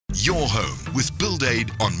Your home with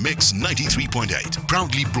BuildAid on Mix 93.8.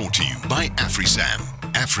 Proudly brought to you by AfriSam.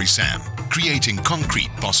 AfriSam, creating concrete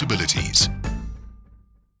possibilities.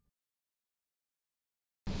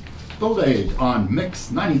 BuildAid on Mix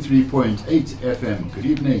 93.8 FM. Good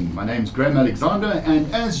evening. My name's Graham Alexander,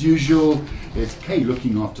 and as usual, it's Kay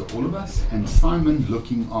looking after all of us and Simon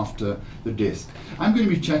looking after the desk. I'm going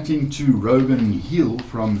to be chatting to Rogan Heale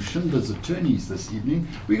from Schindler's attorneys this evening.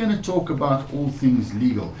 We're going to talk about all things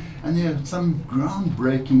legal, and there are some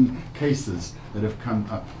groundbreaking cases that have come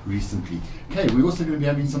up recently. Kay, we're also going to be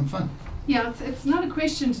having some fun. Yeah, it's not a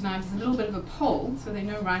question tonight, it's a little bit of a poll, so there are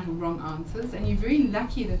no right or wrong answers, and you're very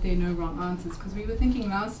lucky that there are no wrong answers, because we were thinking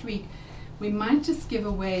last week we might just give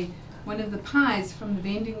away one of the pies from the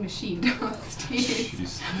vending machine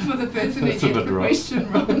downstairs for the person who gets the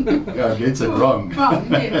question wrong. Yeah, gets it wrong.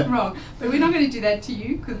 Wrong. But we're not going to do that to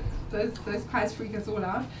you, because those pies freak us all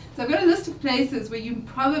out. So I've got a list of places where you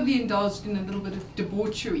probably indulged in a little bit of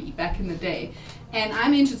debauchery back in the day. And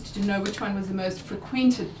I'm interested to know which one was the most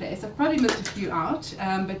frequented place. I've probably missed a few out,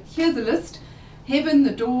 but here's a list. Heaven,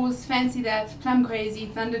 The Doors, Fancy That, Plum Crazy,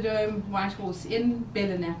 Thunderdome, White Horse Inn,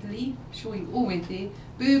 Bella Napoli, I'm sure you all went there,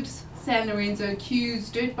 Boobs, San Lorenzo, Q's,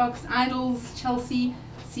 Dirtbox, Idols, Chelsea,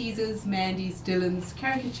 Caesars, Mandy's, Dillon's,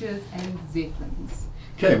 Caricatures, and Zeppelins.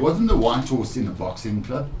 Okay, wasn't the White Horse in a boxing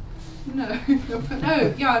club? No,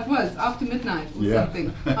 no, yeah, it was, after midnight or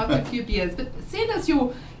something, after a few beers. But send us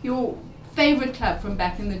your favorite club from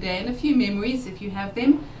back in the day and a few memories if you have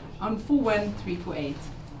them on 41348.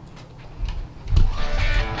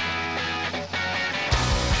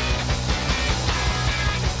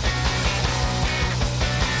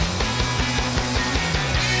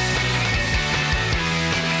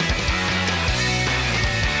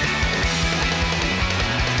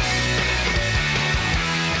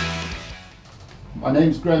 My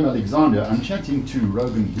name's Graham Alexander. I'm chatting to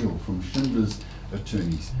Rogan Heale from Schindler's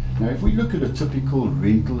attorneys. Now, if we look at a typical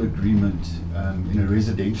rental agreement, in a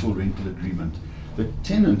residential rental agreement, the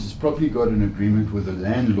tenant has probably got an agreement with the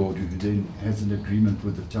landlord, who then has an agreement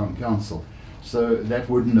with the town council. So that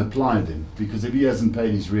wouldn't apply then, because if he hasn't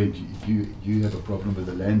paid his rent, you have a problem with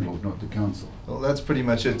the landlord, not the council. Well, that's pretty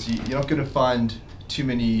much it. You're not going to find too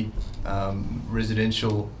many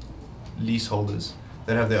residential leaseholders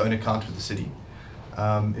that have their own account with the city.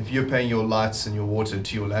 If you're paying your lights and your water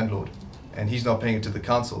to your landlord, and he's not paying it to the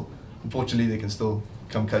council, unfortunately they can still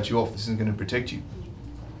come cut you off. This isn't going to protect you.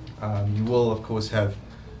 You will of course have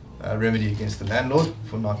a remedy against the landlord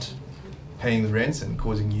for not paying the rents and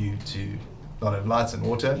causing you to not have lights and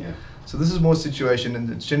water. Yeah. So this is more a situation, and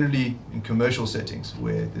it's generally in commercial settings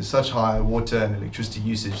where there's such high water and electricity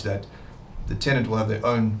usage that the tenant will have their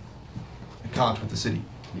own account with the city.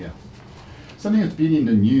 Yeah. Something that's been in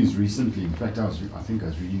the news recently, in fact I think I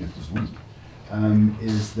was reading it this week,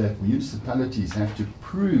 is that municipalities have to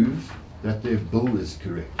prove that their bill is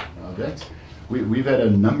correct. Now we've had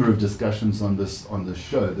a number of discussions on this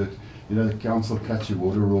show that, you know, the council cuts your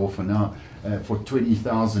water off, and now for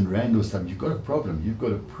 20,000 Rand or something, you've got a problem. You've got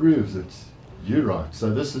to prove that you're right.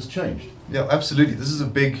 So this has changed. Yeah, absolutely. This is a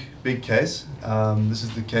big case. This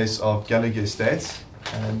is the case of Gallagher Estates,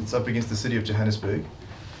 and it's up against the city of Johannesburg.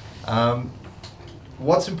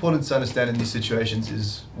 What's important to understand in these situations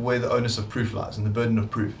is where the onus of proof lies and the burden of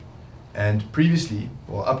proof. And previously,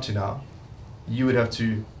 or up to now, you would have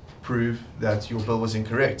to prove that your bill was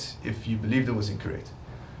incorrect if you believed it was incorrect.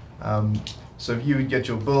 So if you would get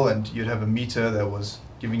your bill and you'd have a meter that was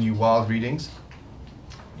giving you wild readings,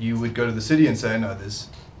 you would go to the city and say, no, there's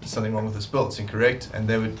something wrong with this bill, it's incorrect, and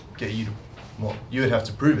they would get you to, well, you would have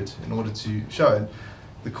to prove it in order to show it.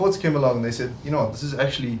 The courts came along and they said, you know what, this is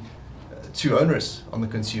actually too onerous on the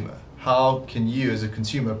consumer. How can you as a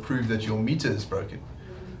consumer prove that your meter is broken?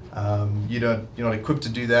 You're not equipped to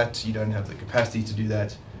do that, you don't have the capacity to do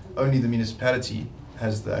that. Only the municipality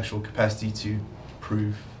has the actual capacity to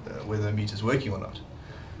prove whether a meter is working or not.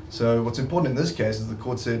 So what's important in this case is the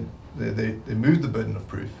court said they moved the burden of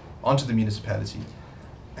proof onto the municipality,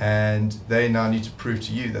 and they now need to prove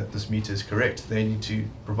to you that this meter is correct. They need to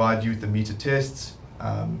provide you with the meter tests,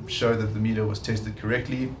 show that the meter was tested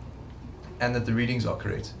correctly, and that the readings are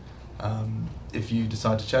correct. If you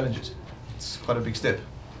decide to challenge it, it's quite a big step.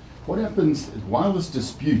 What happens while this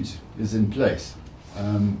dispute is in place?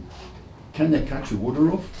 Can they cut your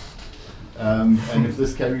water off? And if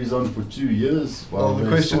this carries on for 2 years, well, the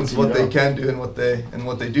question is what they can do and what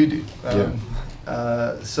they do.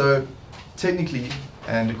 So technically,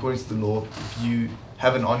 and according to the law, if you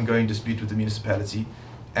have an ongoing dispute with the municipality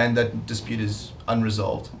and that dispute is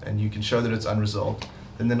unresolved, and you can show that it's unresolved,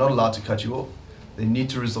 then they're not allowed to cut you off. They need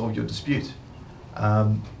to resolve your dispute.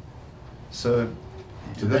 So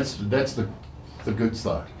So that's the good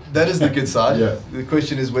side. That is the good side. Yeah. The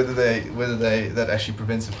question is whether that actually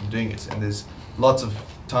prevents them from doing it. And there's lots of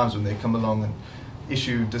times when they come along and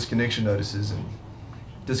issue disconnection notices and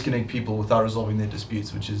disconnect people without resolving their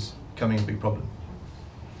disputes, which is becoming a big problem.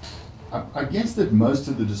 I guess that most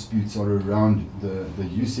of the disputes are around the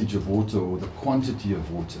usage of water or the quantity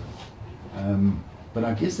of water. But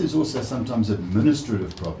I guess there's also sometimes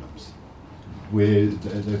administrative problems where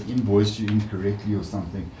they've invoiced you incorrectly or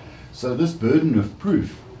something. So this burden of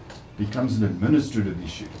proof becomes an administrative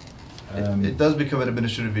issue. It does become an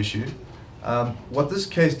administrative issue. What this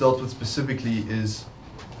case dealt with specifically is,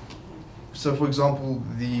 so for example,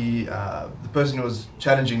 the person who was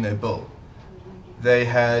challenging their bill, they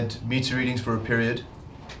had meter readings for a period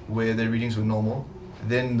where their readings were normal.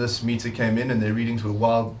 Then this meter came in and their readings were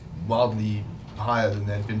wildly higher than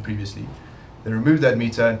they had been previously. They removed that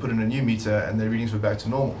meter and put in a new meter and their readings were back to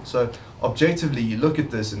normal. So objectively, you look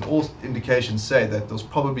at this and all indications say that there's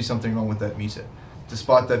probably something wrong with that meter.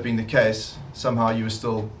 Despite that being the case, somehow you were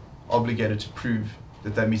still obligated to prove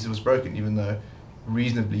that that meter was broken, even though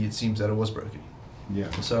reasonably it seems that it was broken.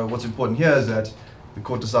 Yeah. So what's important here is that the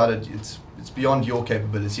court decided it's beyond your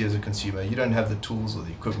capability as a consumer. You don't have the tools or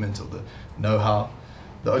the equipment or the know-how.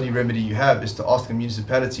 The only remedy you have is to ask the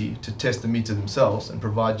municipality to test the meter themselves and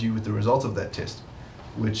provide you with the result of that test,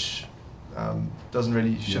 which doesn't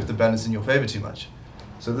really shift the balance in your favor too much.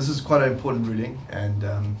 So this is quite an important ruling,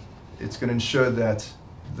 and it's going to ensure that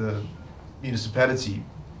the municipality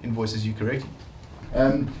invoices you correctly.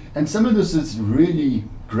 And some of this is really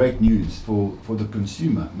great news for the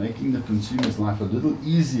consumer, making the consumer's life a little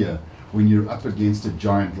easier when you're up against a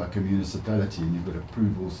giant like a municipality and you've got to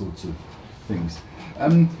prove all sorts of things.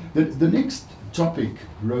 The next topic,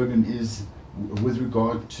 Rogan, is with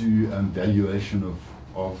regard to valuation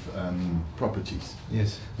of properties.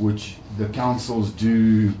 Yes. Which the councils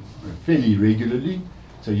do fairly regularly.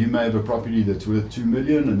 So you may have a property that's worth 2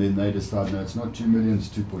 million and then they decide, no, it's not 2 million, it's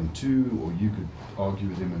 2.2, or you could argue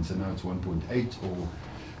with them and say, no, it's 1.8.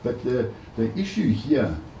 But the issue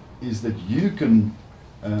here is that you can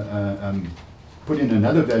put in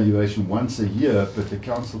another valuation once a year, but the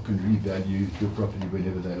council can revalue your property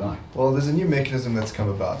whenever they like. Well, there's a new mechanism that's come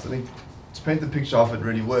about. I think to paint the picture of it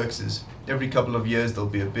really works is every couple of years there'll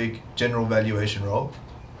be a big general valuation roll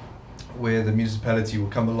where the municipality will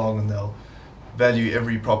come along and they'll value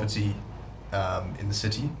every property in the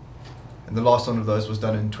city. And the last one of those was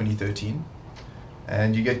done in 2013.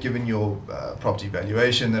 And you get given your property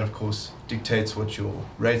valuation that of course dictates what your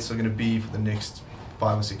rates are going to be for the next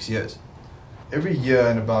 5 or 6 years. Every year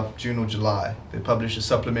in about June or July, they publish a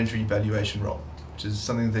supplementary valuation roll, which is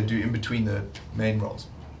something that they do in between the main rolls.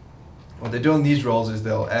 What they do on these rolls is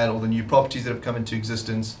they'll add all the new properties that have come into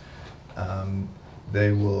existence.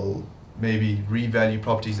 They will maybe revalue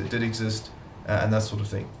properties that did exist and that sort of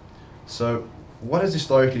thing. So what has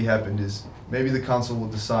historically happened is maybe the council will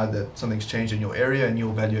decide that something's changed in your area and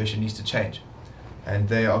your valuation needs to change. And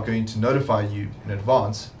they are going to notify you in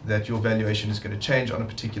advance that your valuation is going to change on a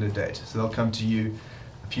particular date. So they'll come to you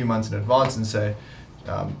a few months in advance and say,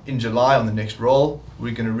 in July on the next roll,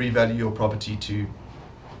 we're going to revalue your property to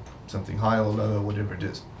something higher or lower, whatever it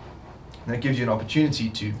is. And that gives you an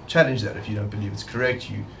opportunity to challenge that. If you don't believe it's correct,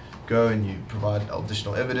 you go and you provide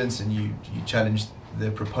additional evidence and you challenge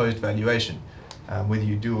the proposed valuation. Whether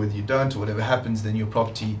you do or whether you don't, or whatever happens, then your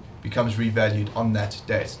property becomes revalued on that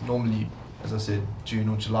date. Normally, as I said, June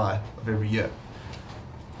or July of every year.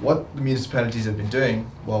 What the municipalities have been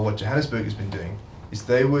doing, well, what Johannesburg has been doing, is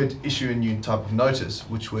they would issue a new type of notice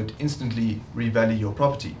which would instantly revalue your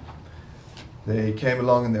property. They came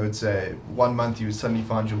along and they would say, 1 month you would suddenly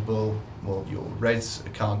find your bill, well, your rates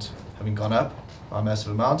account having gone up by a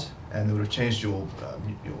massive amount, and they would have changed your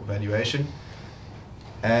valuation.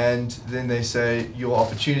 And then they say your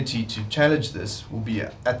opportunity to challenge this will be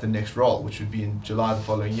at the next roll, which would be in July the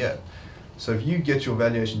following year. So if you get your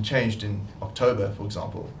valuation changed in October, for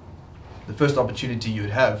example, the first opportunity you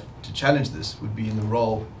would have to challenge this would be in the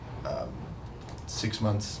roll 6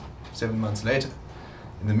 months, 7 months later.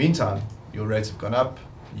 In the meantime, your rates have gone up,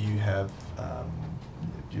 you're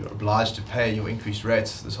obliged to pay your increased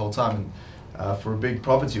rates this whole time, and for a big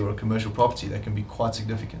property or a commercial property, that can be quite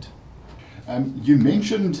significant. You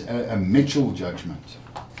mentioned a Mitchell judgment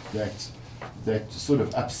that sort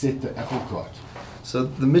of upset the apple cart. So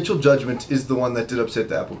the Mitchell judgment is the one that did upset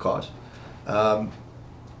the apple cart.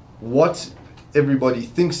 What everybody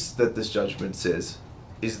thinks that this judgment says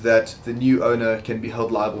is that the new owner can be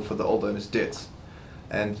held liable for the old owner's debts.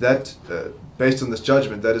 And that, based on this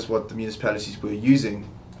judgment, that is what the municipalities were using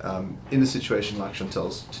in a situation like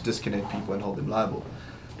Chantel's to disconnect people and hold them liable.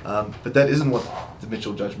 But that isn't what the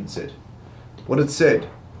Mitchell judgment said. What it said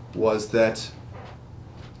was that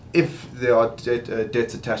if there are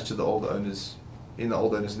debts attached to the old owners, in the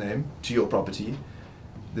old owner's name, to your property,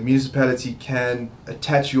 the municipality can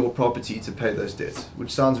attach your property to pay those debts,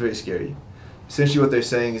 which sounds very scary. Essentially what they're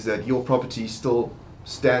saying is that your property still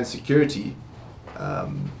stands security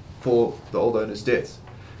for the old owner's debts.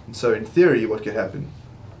 And so in theory what could happen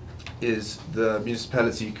is the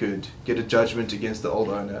municipality could get a judgment against the old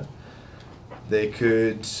owner. They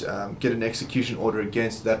could get an execution order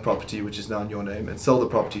against that property, which is now in your name, and sell the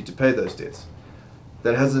property to pay those debts.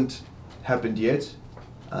 That hasn't happened yet,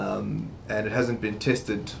 and it hasn't been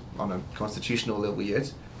tested on a constitutional level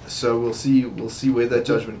yet. So we'll see where that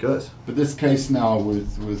judgment goes. But this case now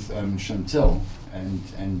with Chantel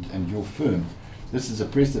and your firm, this is a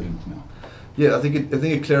precedent now. Yeah, I think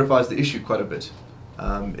it clarifies the issue quite a bit.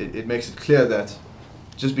 It makes it clear that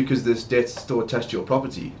just because there's debts still attached to your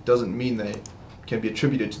property doesn't mean they can be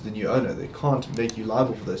attributed to the new owner. They can't make you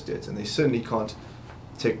liable for those debts, and they certainly can't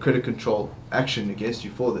take credit control action against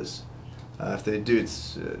you for this. If they do,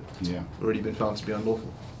 it's already been found to be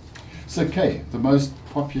unlawful. So, Kay, the most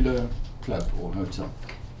popular club or hotel?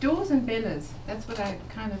 Doors and Bellas. That's what I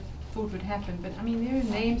kind of thought would happen. But I mean, there are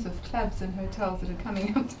names of clubs and hotels that are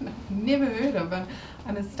coming up that I've never heard of.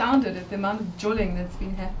 I'm astounded at the amount of jolling that's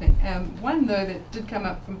been happening. One, though, that did come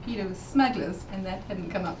up from Peter was Smugglers, and that hadn't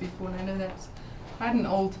come up before, and I know that's quite an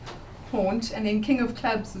old haunt. And then King of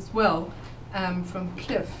Clubs as well, from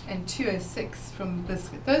Cliff, and 206 from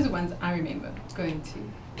Biscuit. Those are ones I remember going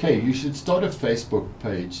to. Okay, you should start a Facebook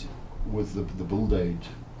page with the BuildAid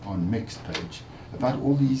on Mix page about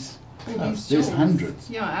all these clubs. There's hundreds.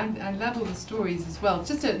 Yeah, I love all the stories as well.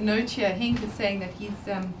 Just a note here, Henk is saying that he's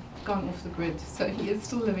gone off the grid, so he is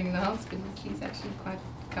still living in the house, but he's actually quite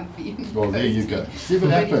comfy. Well, there you go. See what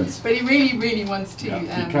happens. But he really, really wants to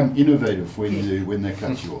become innovative when they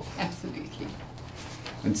cut you off. Absolutely.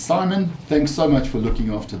 And Simon, thanks so much for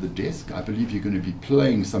looking after the desk. I believe you're going to be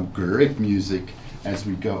playing some great music as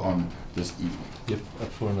we go on this evening. Yep, up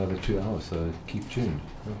for another 2 hours, so keep tuned.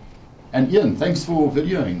 Yeah. And Ian, thanks for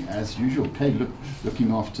videoing as usual. Kay,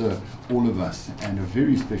 looking after all of us. And a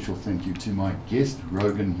very special thank you to my guest,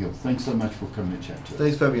 Rogan Heale. Thanks so much for coming to chat to us.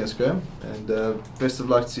 Thanks for having us, Graham. And best of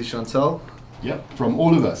luck to Chantel. Yep, from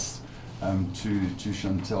all of us to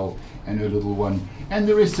Chantel and her little one, and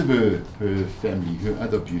the rest of her family, her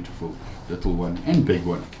other beautiful little one and big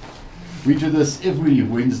one. We do this every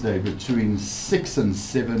Wednesday between 6 and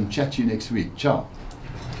 7. Chat to you next week. Ciao.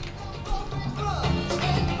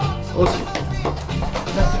 Awesome.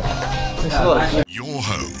 Thanks a lot. Your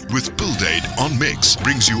home with BuildAid on Mix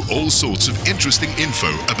brings you all sorts of interesting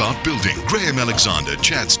info about building. Graham Alexander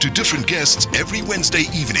chats to different guests every Wednesday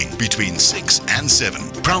evening between 6 and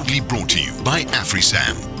 7. Proudly brought to you by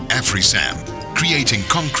AfriSam. AfriSam, creating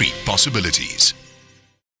concrete possibilities.